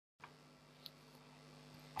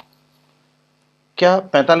क्या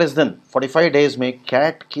 45 दिन 45 डेज में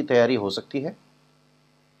कैट की तैयारी हो सकती है?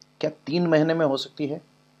 क्या 3 महीने में हो सकती है?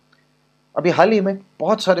 अभी हाल ही में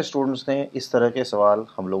बहुत सारे स्टूडेंट्स ने इस तरह के सवाल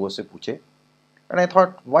हम लोगों से पूछे and I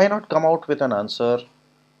thought why not come out with an answer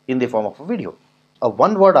in the form of a video. A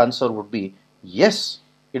one-word answer would be yes,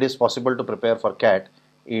 it is possible to prepare for CAT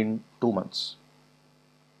in 2 months.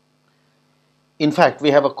 In fact,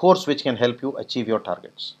 we have a course which can help you achieve your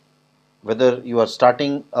targets. Whether you are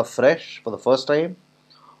starting afresh for the first time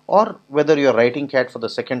or whether you are writing CAT for the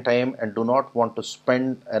second time and do not want to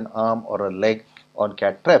spend an arm or a leg on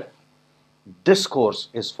CAT prep, this course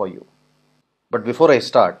is for you. But before I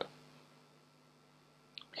start,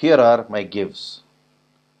 here are my gives.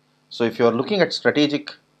 So if you are looking at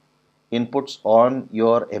strategic inputs on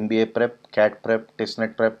your MBA prep, CAT prep,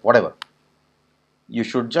 TISNET prep, whatever, you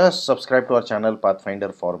should just subscribe to our channel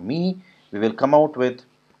Pathfinder for me. We will come out with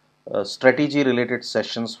strategy related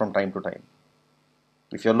sessions from time to time.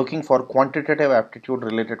 If you're looking for quantitative aptitude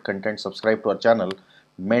related content, subscribe to our channel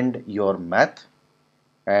Mend Your Math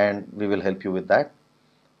and we will help you with that.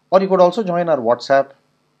 Or you could also join our WhatsApp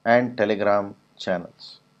and Telegram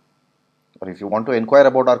channels. Or if you want to inquire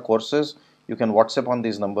about our courses, you can WhatsApp on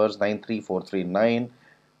these numbers 93439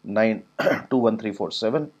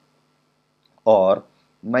 21347 or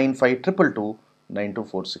 9522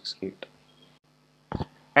 92468.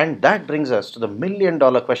 And that brings us to the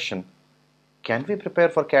million-dollar question: can we prepare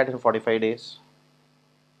for CAT in 45 days?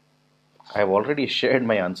 I have already shared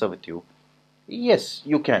my answer with you. Yes,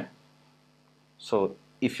 you can. So,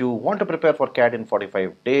 if you want to prepare for CAT in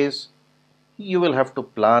 45 days, you will have to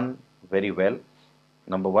plan very well,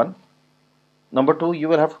 number one. Number two, you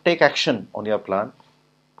will have to take action on your plan.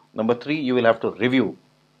 Number three, you will have to review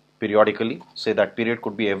periodically. Say that period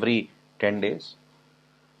could be every 10 days.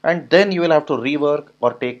 And then you will have to rework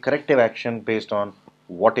or take corrective action based on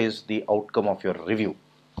what is the outcome of your review.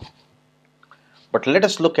 But let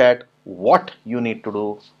us look at what you need to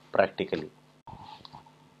do practically.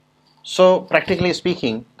 So, practically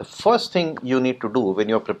speaking, the first thing you need to do when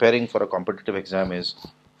you're preparing for a competitive exam is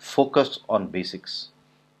focus on basics.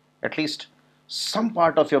 At least some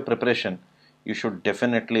part of your preparation, you should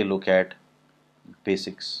definitely look at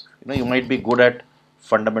basics. You might be good at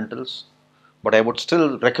fundamentals, but I would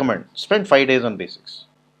still recommend spend 5 days on basics.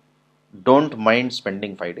 Don't mind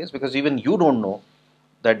spending 5 days because even you don't know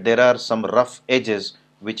that there are some rough edges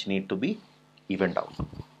which need to be evened out.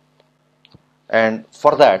 And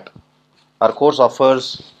for that, our course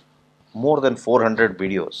offers more than 400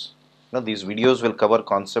 videos. These videos will cover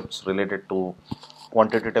concepts related to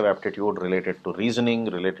quantitative aptitude, related to reasoning,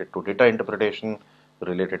 related to data interpretation,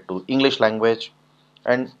 related to English language,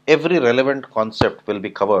 and every relevant concept will be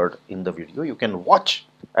covered in the video. You can watch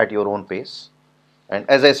at your own pace, and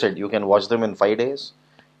as I said, you can watch them in 5 days,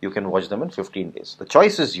 you can watch them in 15 days. The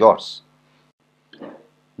choice is yours.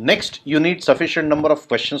 Next, you need sufficient number of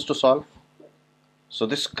questions to solve. So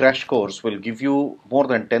this crash course will give you more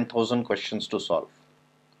than 10,000 questions to solve.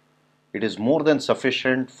 It is more than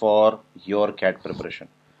sufficient for your CAT preparation.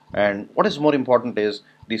 And what is more important is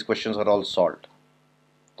these questions are all solved.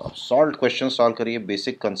 तो आप solve question solve करिए,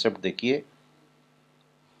 basic concept देखिए,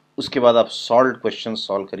 उसके बाद आप solve question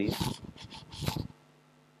solve करिए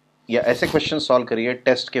या ऐसे क्वेश्चन सॉल्व करिए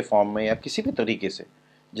टेस्ट के फॉर्म में या किसी भी तरीके से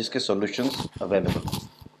जिसके सॉल्यूशंस अवेलेबल हो.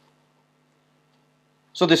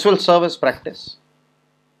 So this will serve as practice.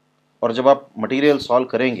 और जब आप मटेरियल सॉल्व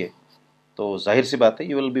करेंगे तो जाहिर सी बात है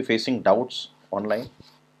you will be facing doubts online.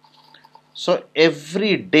 So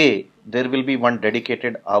every day there will be one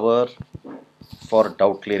dedicated our for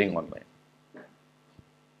doubt clearing online.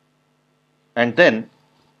 And then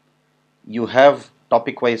you have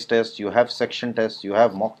topic wise tests, you have section tests, you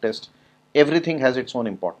have mock tests. Everything has its own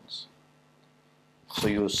importance.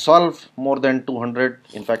 So you solve more than 200,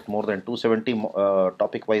 in fact more than 270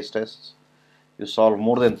 topic wise tests. You solve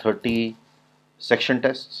more than 30 section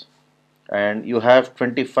tests, and you have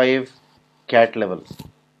 25 CAT level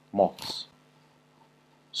mocks.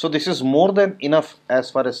 So this is more than enough as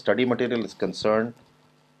far as study material is concerned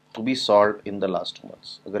to be solved in the last 2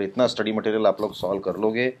 months. अगर इतना study material आप लोग solve कर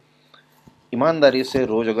लोगे, ईमानदारी से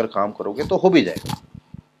रोज अगर काम करोगे तो हो भी जाएगा,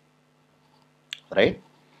 right?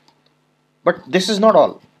 But this is not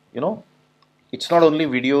all. It's not only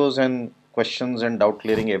videos and questions and doubt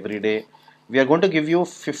clearing every day. We are going to give you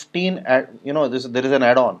 15. There is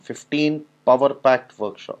an add-on, 15 power-packed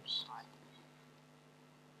workshops.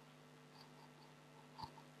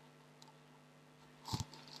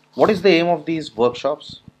 What is the aim of these workshops?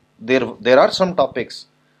 There are some topics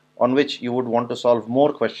on which you would want to solve more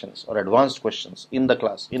questions or advanced questions in the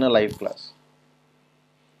class, in a live class.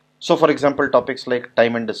 So, for example, topics like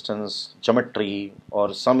time and distance, geometry,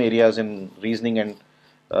 or some areas in reasoning and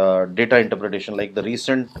data interpretation, like the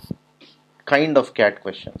recent kind of CAT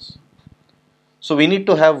questions. So, we need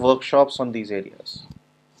to have workshops on these areas.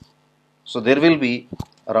 So, there will be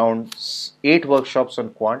around 8 workshops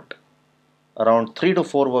on quant, around 3 to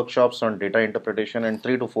 4 workshops on data interpretation, and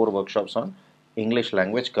 3 to 4 workshops on English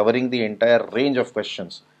language, covering the entire range of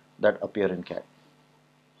questions that appear in CAT.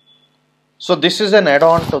 So this is an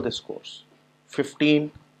add-on to this course,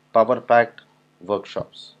 15 power-packed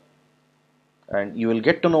workshops, and you will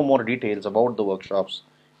get to know more details about the workshops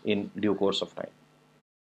in due course of time.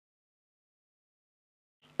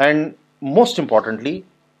 And most importantly,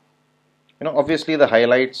 obviously the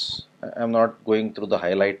highlights, I'm not going through the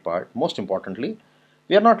highlight part. Most importantly,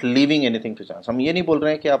 we are not leaving anything to chance. हम ये नहीं बोल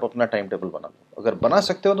रहे हैं कि आप अपना time table बना लो, अगर बना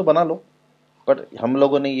सकते हो तो बना लो, पर हम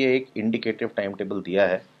लोगों ने ये एक इंडिकेटिव टाइम टेबल दिया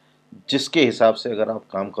है जिसके हिसाब से अगर आप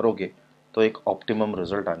काम करोगे तो एक ऑप्टिमम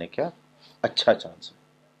रिजल्ट आने का अच्छा चांस है.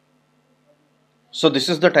 So this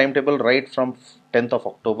is the timetable right from 10th of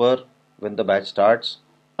October when the batch starts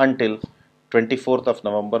until 24th of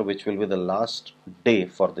November, which will be the last day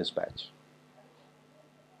for this batch.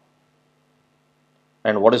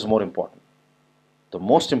 And what is more important? The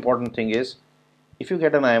most important thing is, if you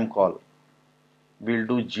get an IM call, we'll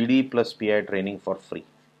do GD plus PI training for free.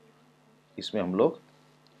 इसमें हम लोग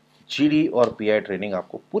GD और PI training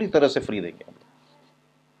आपको पूरी तरह से free देंगे हम लोग.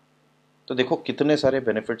 तो देखो कितने सारे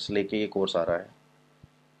बेनिफिट्स लेके ये कोर्स आ रहा है.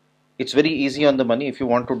 It's very easy on the money. If you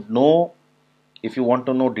want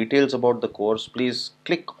to know details about the course, please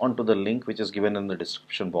click onto the link which is given in the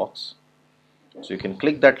description box. So you can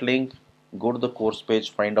click that link, go to the course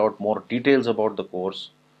page, find out more details about the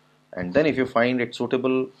course, and then if you find it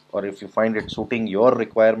suitable or if you find it suiting your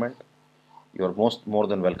requirement, you're more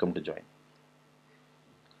than welcome to join.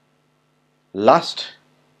 Last,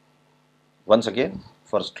 once again,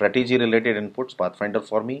 for strategy related inputs, Pathfinder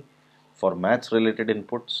for me. For maths related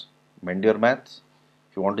inputs, Mendior Maths.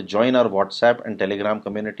 If you want to join our WhatsApp and Telegram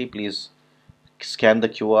community, please scan the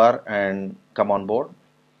QR and come on board.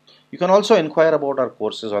 You can also inquire about our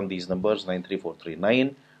courses on these numbers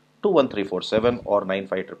 93439 21347 or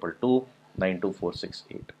 95222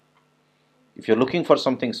 92468. If you're looking for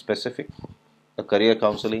something specific, a career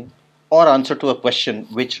counseling, or answer to a question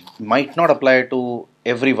which might not apply to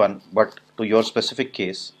everyone but to your specific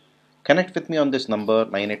case, connect with me on this number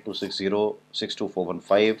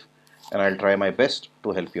 98260 and I'll try my best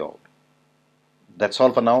to help you out. That's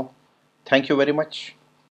all for now. Thank you very much.